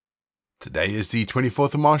Today is the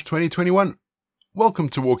 24th of March 2021. Welcome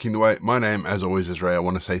to Walking the Way. My name, as always, is Ray. I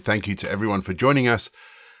want to say thank you to everyone for joining us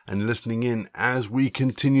and listening in as we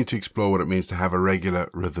continue to explore what it means to have a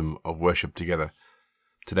regular rhythm of worship together.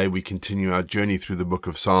 Today we continue our journey through the book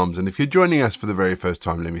of Psalms, and if you're joining us for the very first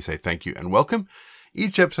time, let me say thank you and welcome.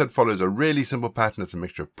 Each episode follows a really simple pattern. It's a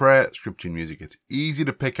mixture of prayer, scripture, and music. It's easy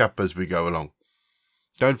to pick up as we go along.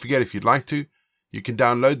 Don't forget, if you'd like to, you can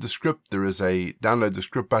download the script. There is a download the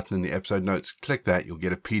script button in the episode notes. Click that. You'll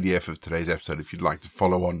get a PDF of today's episode if you'd like to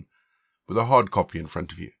follow on with a hard copy in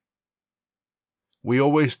front of you. We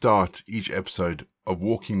always start each episode of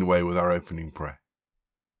Walking the Way with our opening prayer.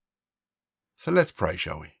 So let's pray,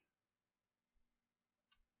 shall we?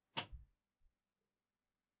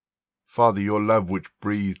 Father, your love which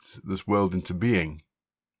breathed this world into being,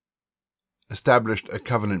 established a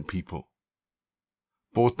covenant people,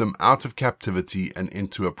 brought them out of captivity and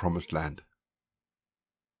into a promised land.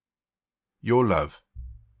 Your love,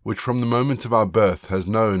 which from the moment of our birth has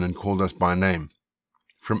known and called us by name,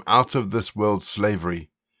 from out of this world's slavery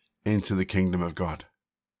into the kingdom of God.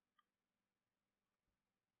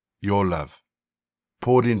 Your love,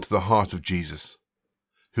 poured into the heart of Jesus,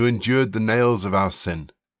 who endured the nails of our sin,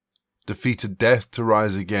 defeated death to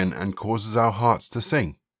rise again, and causes our hearts to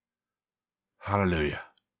sing. Hallelujah.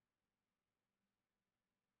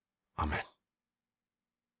 Amen.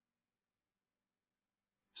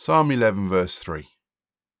 Psalm 11 verse 3.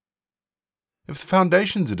 If the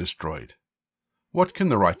foundations are destroyed, what can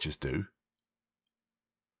the righteous do?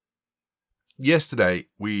 Yesterday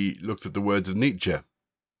we looked at the words of Nietzsche,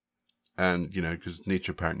 and because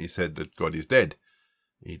Nietzsche apparently said that God is dead.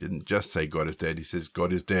 He didn't just say God is dead, he says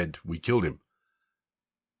God is dead, we killed him.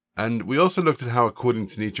 And we also looked at how, according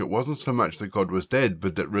to Nietzsche, it wasn't so much that God was dead,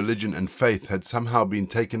 but that religion and faith had somehow been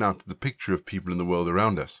taken out of the picture of people in the world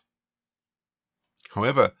around us.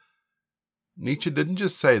 However, Nietzsche didn't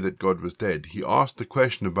just say that God was dead. He asked the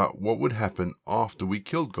question about what would happen after we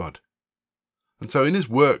killed God. And so in his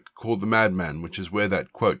work called The Madman, which is where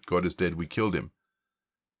that quote, God is dead, we killed him,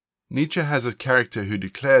 Nietzsche has a character who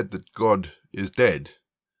declared that God is dead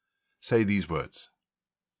say these words.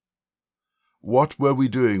 What were we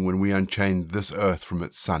doing when we unchained this earth from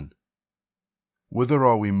its sun? Whither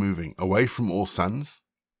are we moving? Away from all suns?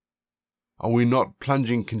 Are we not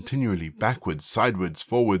plunging continually, backwards, sideways,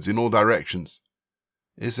 forwards, in all directions?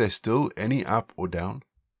 Is there still any up or down?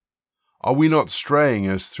 Are we not straying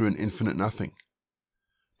as through an infinite nothing?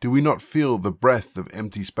 Do we not feel the breath of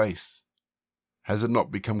empty space? Has it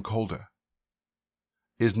not become colder?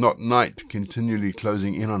 Is not night continually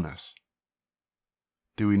closing in on us?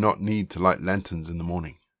 Do we not need to light lanterns in the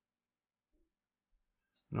morning?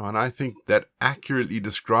 And I think that accurately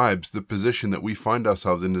describes the position that we find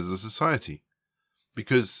ourselves in as a society.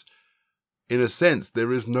 Because, in a sense,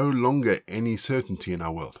 there is no longer any certainty in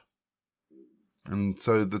our world. And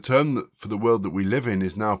so the term for the world that we live in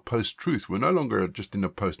is now post-truth. We're no longer just in a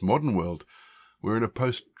post-modern world. We're in a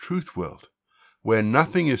post-truth world, where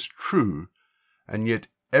nothing is true, and yet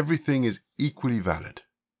everything is equally valid.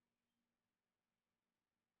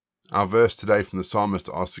 Our verse today from the psalmist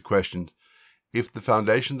asks the question, if the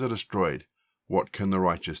foundations are destroyed, what can the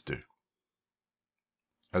righteous do?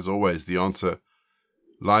 As always, the answer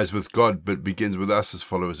lies with God, but begins with us as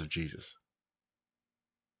followers of Jesus.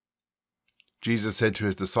 Jesus said to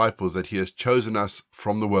his disciples that he has chosen us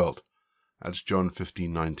from the world. That's John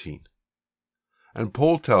 15:19. And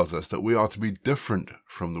Paul tells us that we are to be different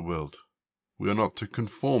from the world. We are not to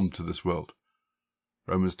conform to this world.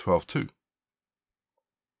 Romans 12:2.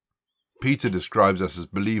 Peter describes us as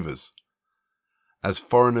believers, as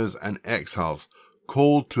foreigners and exiles,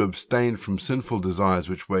 called to abstain from sinful desires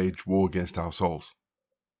which wage war against our souls.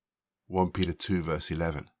 1 Peter 2 verse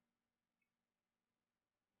 11.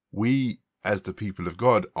 We, as the people of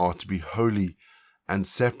God, are to be holy and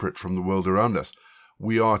separate from the world around us.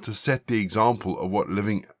 We are to set the example of what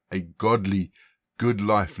living a godly, good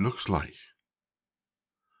life looks like.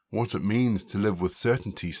 What it means to live with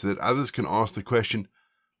certainty so that others can ask the question,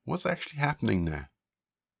 what's actually happening there?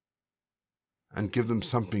 And give them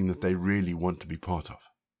something that they really want to be part of.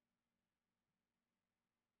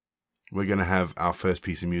 We're going to have our first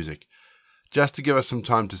piece of music, just to give us some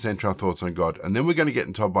time to center our thoughts on God, and then we're going to get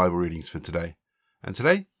into our Bible readings for today. And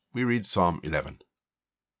today, we read Psalm 11.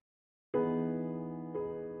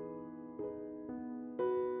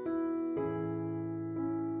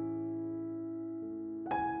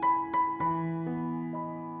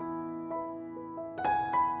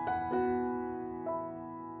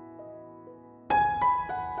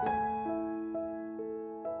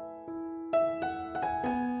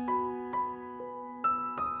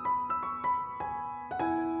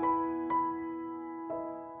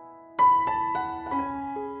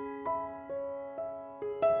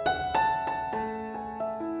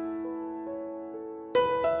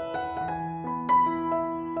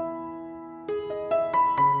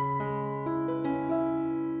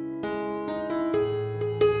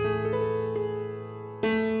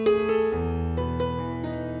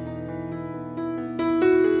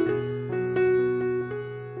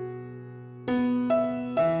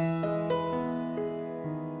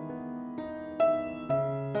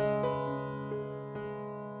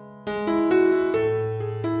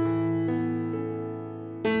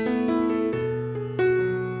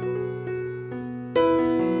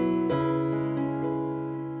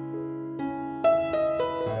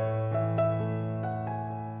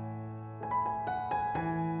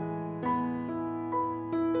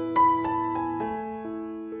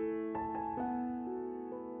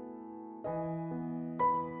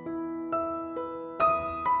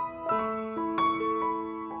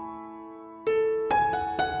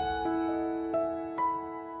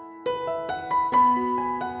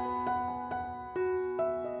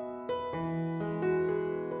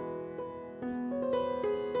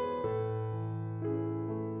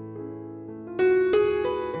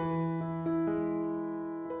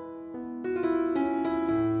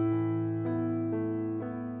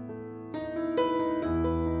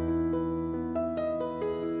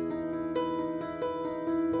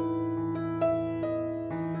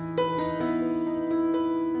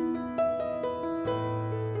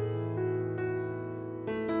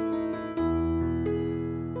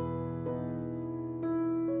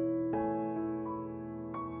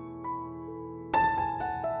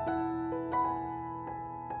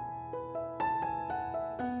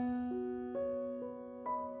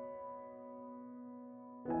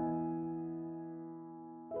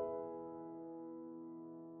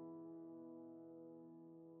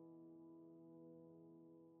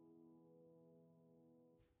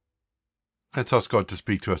 Let's ask God to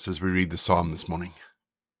speak to us as we read the psalm this morning.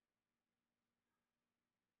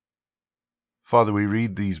 Father, we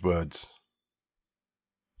read these words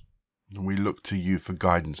and we look to you for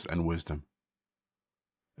guidance and wisdom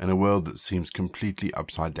in a world that seems completely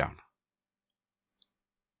upside down.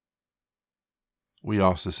 We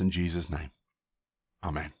ask this in Jesus' name.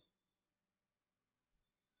 Amen.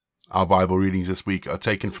 Our Bible readings this week are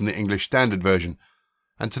taken from the English Standard Version,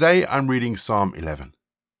 and today I'm reading Psalm 11.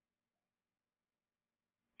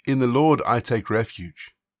 In the Lord I take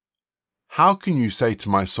refuge. How can you say to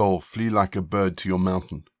my soul, flee like a bird to your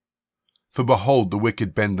mountain? For behold, the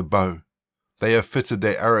wicked bend the bow. They have fitted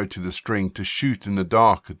their arrow to the string to shoot in the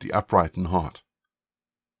dark at the upright in heart.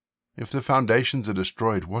 If the foundations are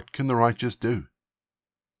destroyed, what can the righteous do?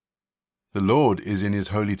 The Lord is in his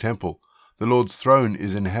holy temple. The Lord's throne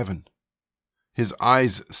is in heaven. His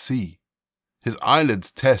eyes see. His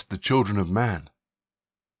eyelids test the children of man.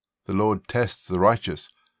 The Lord tests the righteous,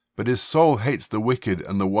 but his soul hates the wicked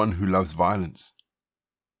and the one who loves violence.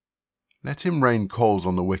 Let him rain coals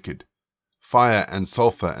on the wicked. Fire and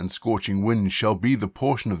sulfur and scorching wind shall be the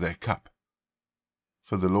portion of their cup.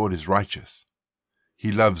 For the Lord is righteous.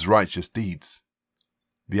 He loves righteous deeds.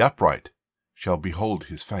 The upright shall behold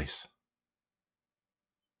his face.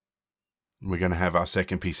 We're going to have our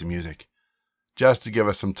second piece of music, just to give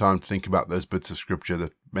us some time to think about those bits of scripture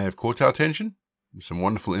that may have caught our attention. There's some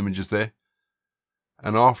wonderful images there.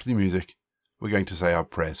 And after the music, we're going to say our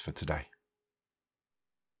prayers for today.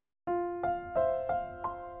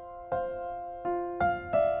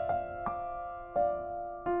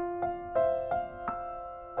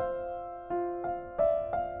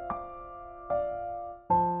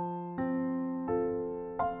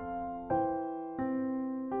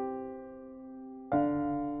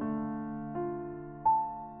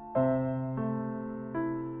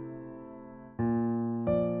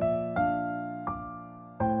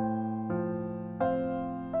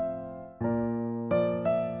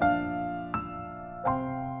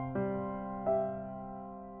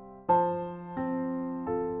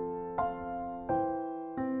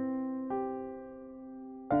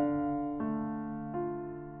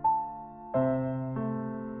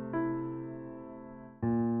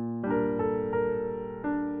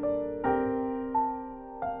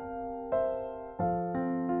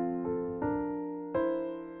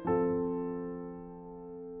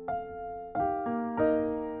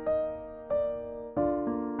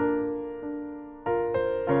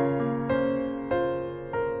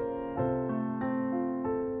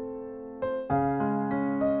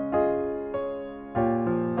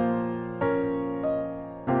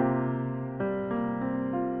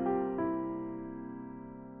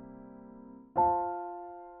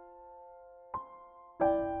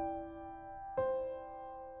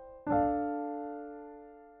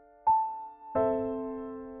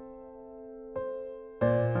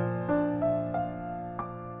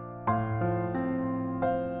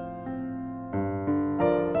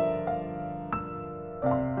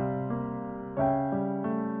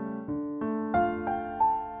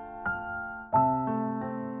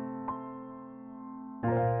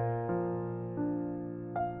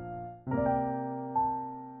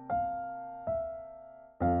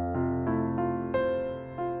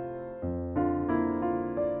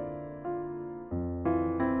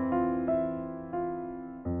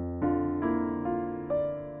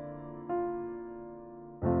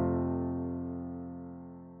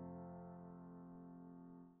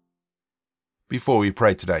 Before we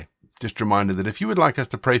pray today, just a reminder that if you would like us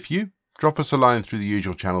to pray for you, drop us a line through the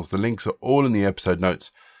usual channels. The links are all in the episode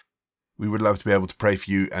notes. We would love to be able to pray for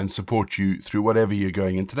you and support you through whatever you're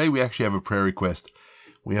going. And today we actually have a prayer request.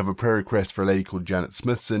 We have a prayer request for a lady called Janet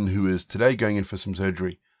Smithson, who is today going in for some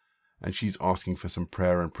surgery, and she's asking for some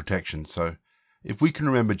prayer and protection. So if we can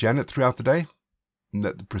remember Janet throughout the day, and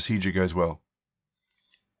that the procedure goes well.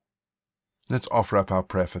 Let's offer up our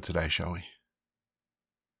prayer for today, shall we?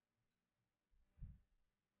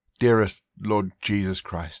 Dearest Lord Jesus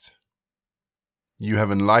Christ, you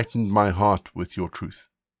have enlightened my heart with your truth.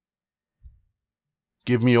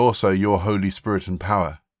 Give me also your Holy Spirit and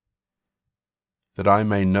power, that I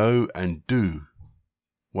may know and do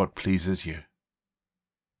what pleases you.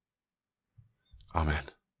 Amen.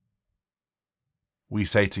 We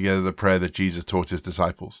say together the prayer that Jesus taught his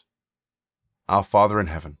disciples. Our Father in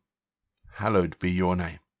heaven, hallowed be your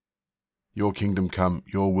name. Your kingdom come,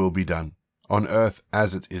 your will be done, on earth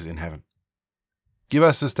as it is in heaven. Give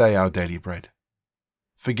us this day our daily bread.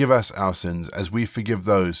 Forgive us our sins as we forgive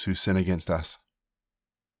those who sin against us.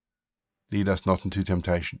 Lead us not into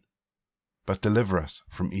temptation, but deliver us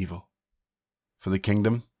from evil. For the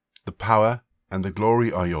kingdom, the power, and the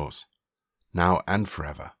glory are yours, now and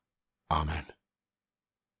forever. Amen.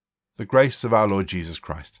 The grace of our Lord Jesus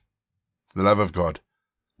Christ, the love of God,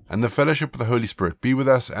 and the fellowship of the Holy Spirit be with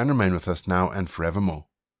us and remain with us now and forevermore.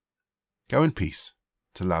 Go in peace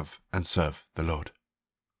to love and serve the Lord.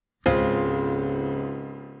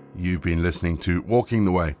 You've been listening to Walking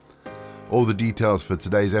the Way. All the details for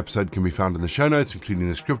today's episode can be found in the show notes, including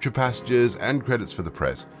the scripture passages and credits for the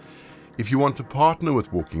press. If you want to partner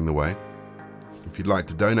with Walking the Way, if you'd like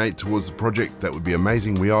to donate towards the project, that would be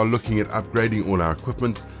amazing. We are looking at upgrading all our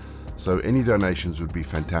equipment, so any donations would be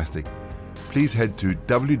fantastic. Please head to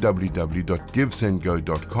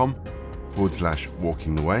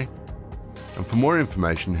www.givesendgo.com/walkingtheway. And for more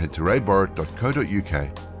information, head to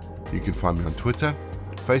rayborrett.co.uk. You can find me on Twitter,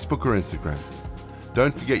 Facebook or Instagram.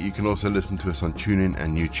 Don't forget you can also listen to us on TuneIn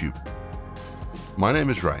and YouTube. My name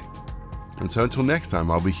is Ray, and so until next time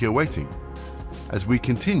I'll be here waiting as we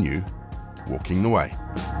continue walking the way.